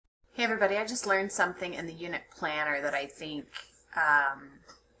Hey everybody, I just learned something in the unit planner that I think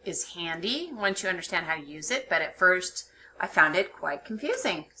is handy once you understand how to use it, but at first I found it quite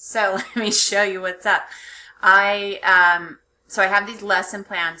confusing. So let me show you what's up. So I have these lesson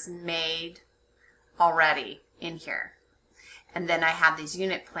plans made already in here. And then I have these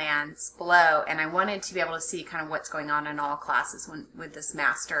unit plans below, and I wanted to be able to see kind of what's going on in all classes with this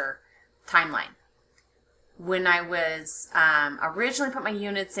master timeline. When I was originally put my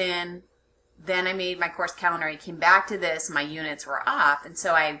units in, then I made my course calendar. I came back to this, my units were off, and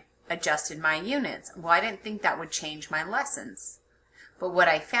so I adjusted my units. Well, I didn't think that would change my lessons. But what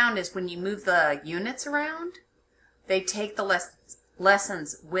I found is when you move the units around, they take the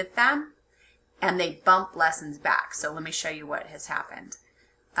lessons with them, and they bump lessons back. So let me show you what has happened.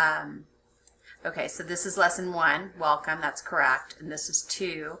 Okay, so this is lesson 1, welcome, that's correct, and this is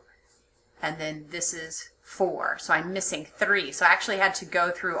 2, and then this is 4. So I'm missing 3. So I actually had to go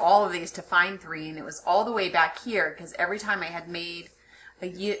through all of these to find 3, and it was all the way back here because every time I had made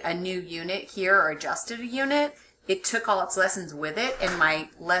a new unit here or adjusted a unit, it took all its lessons with it, and my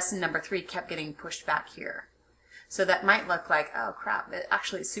lesson number 3 kept getting pushed back here. So that might look like, oh crap, it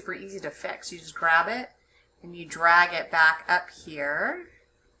actually is super easy to fix. You just grab it and you drag it back up here.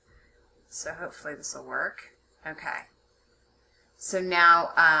 So hopefully this will work. Okay. So now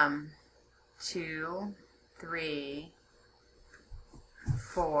 2, 3,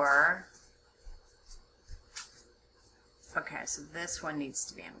 4. Okay, so this one needs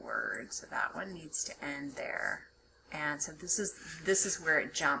to be in Word, so that one needs to end there. And so this is where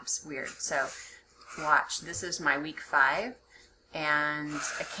it jumps weird. So watch, this is my week 5, and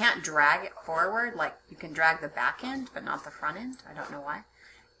I can't drag it forward. Like, you can drag the back end, but not the front end. I don't know why.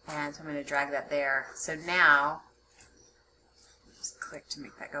 And so I'm going to drag that there. So now, just click to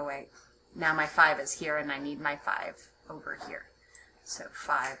make that go away. Now my 5 is here, and I need my 5 over here. So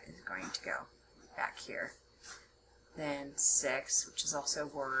 5 is going to go back here. Then 6, which is also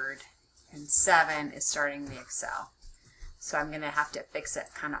Word, and 7 is starting the Excel. So I'm going to have to fix it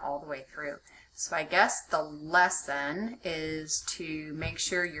kind of all the way through. So I guess the lesson is to make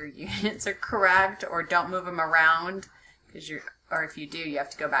sure your units are correct, or don't move them around, or if you do, you have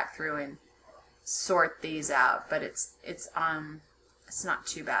to go back through and sort these out. But it's not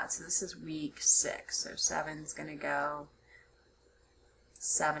too bad. So this is week 6. So 7 is going to go.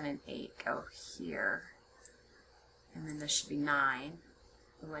 7 and 8 go here, and then this should be 9.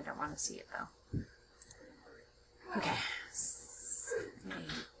 Oh, I don't want to see it though. Okay, 7, 8.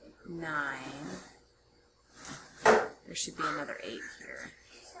 9. There should be another 8 here.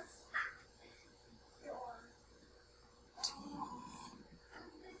 2.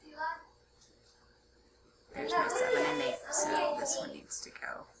 There's my 7 and 8, so this one needs to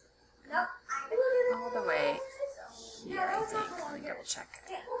go all the way here, I think. Let me double check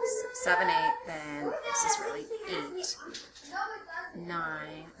it. So 7, 8, then this is really 8.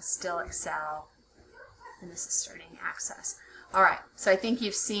 9 is still Excel, and this is starting Access. Alright, so I think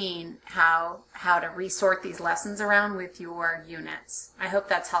you've seen how to resort these lessons around with your units. I hope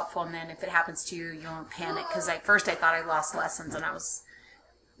that's helpful, and then if it happens to you, you won't panic, because at first I thought I lost lessons and I was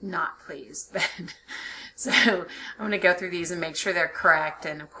not pleased. So I'm going to go through these and make sure they're correct,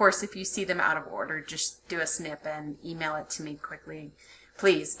 and of course if you see them out of order, just do a snip and email it to me quickly,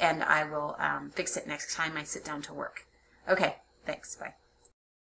 please, and I will fix it next time I sit down to work. Okay, thanks, bye.